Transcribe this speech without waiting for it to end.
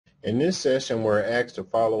In this session, we're asked the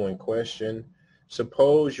following question.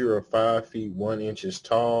 Suppose you're 5 feet 1 inches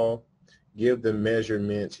tall. Give the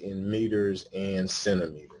measurements in meters and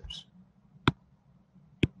centimeters.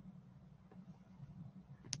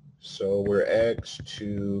 So we're asked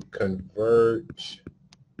to convert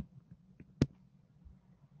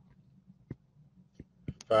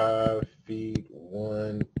 5 feet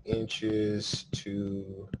 1 inches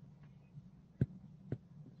to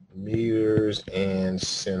meters and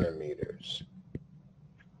centimeters.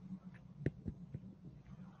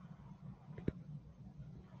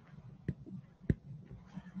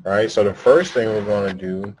 All right, so the first thing we're going to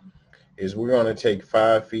do is we're going to take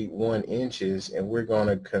 5 feet 1 inches and we're going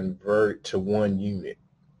to convert to 1 unit.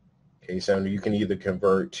 Okay, so you can either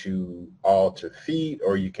convert all to feet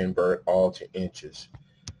or you convert all to inches.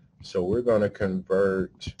 So we're going to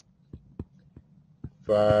convert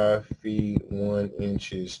 5 feet 1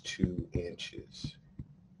 inches to inches.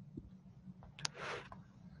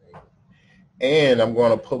 And I'm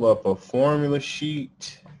going to pull up a formula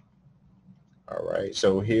sheet. All right,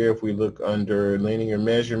 so here if we look under linear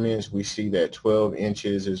measurements, we see that 12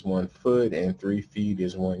 inches is 1 foot and 3 feet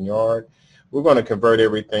is 1 yard. We're going to convert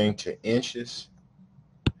everything to inches.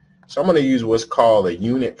 So I'm going to use what's called a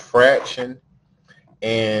unit fraction.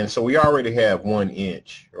 And so we already have 1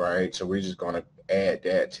 inch, right? So we're just going to add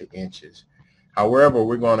that to inches. However,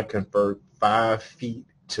 we're going to convert 5 feet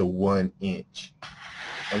to 1 inch.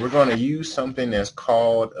 And we're going to use something that's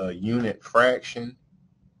called a unit fraction.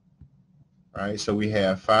 Right, so we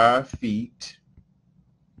have 5 feet,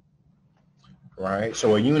 right?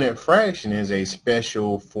 So a unit fraction is a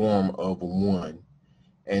special form of 1.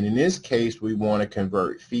 And in this case, we want to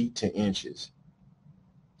convert feet to inches.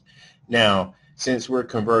 Now, since we're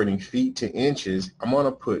converting feet to inches, I'm going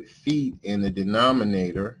to put feet in the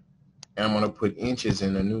denominator, and I'm going to put inches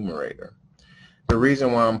in the numerator. The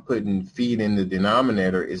reason why I'm putting feet in the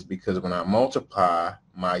denominator is because when I multiply,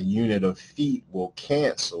 my unit of feet will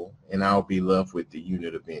cancel and I'll be left with the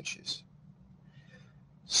unit of inches.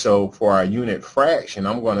 So for our unit fraction,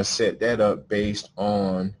 I'm going to set that up based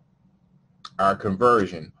on our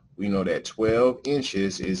conversion. We know that 12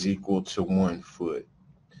 inches is equal to 1 foot.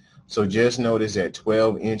 So just notice that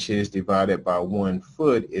 12 inches divided by 1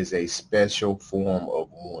 foot is a special form of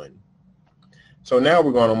 1. So now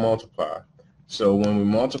we're going to multiply. So when we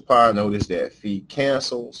multiply, notice that feet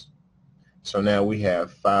cancels. So now we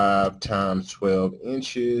have 5 times 12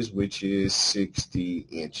 inches, which is 60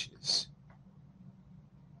 inches.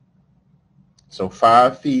 So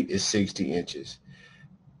 5 feet is 60 inches.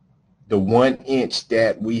 The 1 inch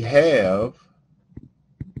that we have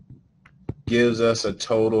gives us a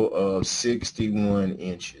total of 61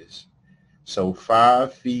 inches. So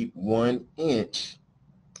 5 feet 1 inch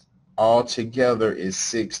altogether is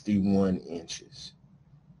 61 inches.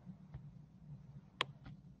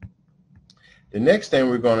 The next thing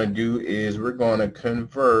we're going to do is we're going to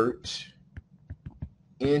convert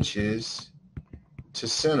inches to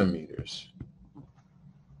centimeters.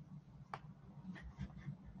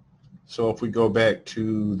 So if we go back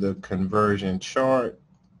to the conversion chart,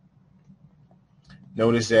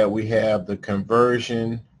 notice that we have the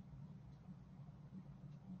conversion.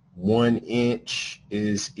 1 inch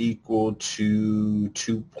is equal to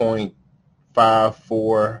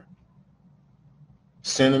 2.54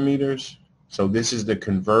 centimeters. So this is the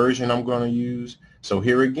conversion I'm going to use. So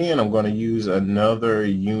here again, I'm going to use another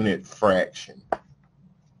unit fraction.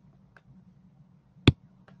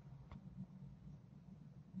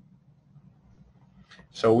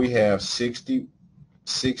 So we have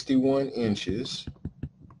 61 inches.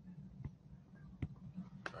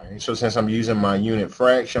 So since I'm using my unit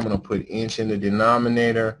fraction, I'm going to put inch in the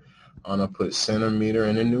denominator. I'm going to put centimeter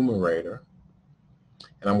in the numerator.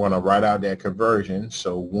 And I'm going to write out that conversion.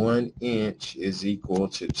 So 1 inch is equal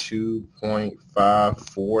to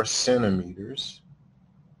 2.54 centimeters.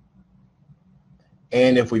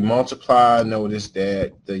 And if we multiply, notice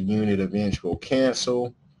that the unit of inch will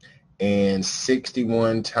cancel. And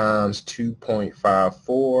 61 times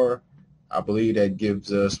 2.54, I believe that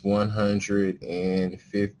gives us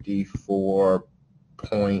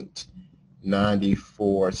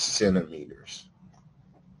 154.94 centimeters.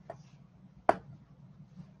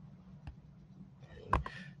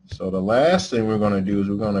 So the last thing we're going to do is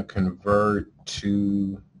we're going to convert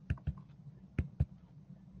to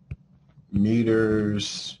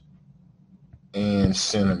meters and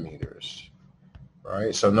centimeters.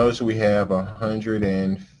 Right, so notice we have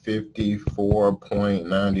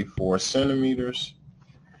 154.94 centimeters.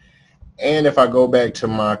 And if I go back to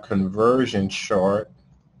my conversion chart,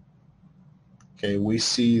 okay, we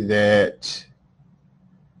see that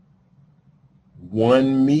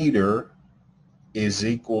 1 meter is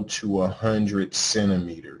equal to 100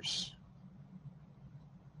 centimeters.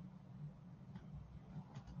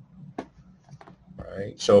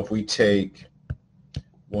 Right? So if we take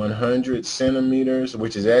 100 centimeters,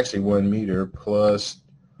 which is actually 1 meter, plus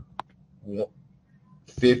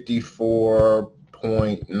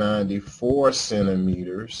 54.94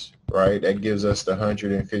 centimeters, right? That gives us the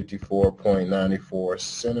 154.94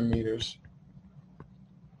 centimeters.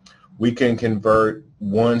 We can convert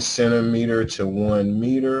 1 centimeter to 1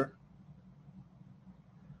 meter.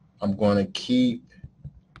 I'm going to keep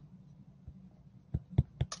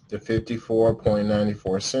the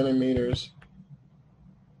 54.94 centimeters.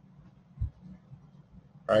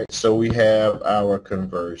 Right, so we have our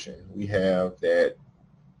conversion. We have that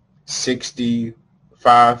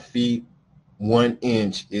 65 feet, 1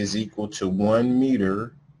 inch is equal to 1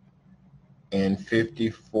 meter and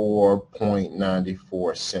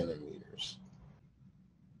 54.94 centimeters.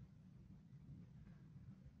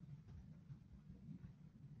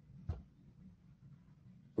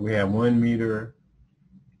 We have 1 meter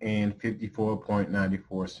and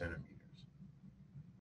 54.94 centimeters.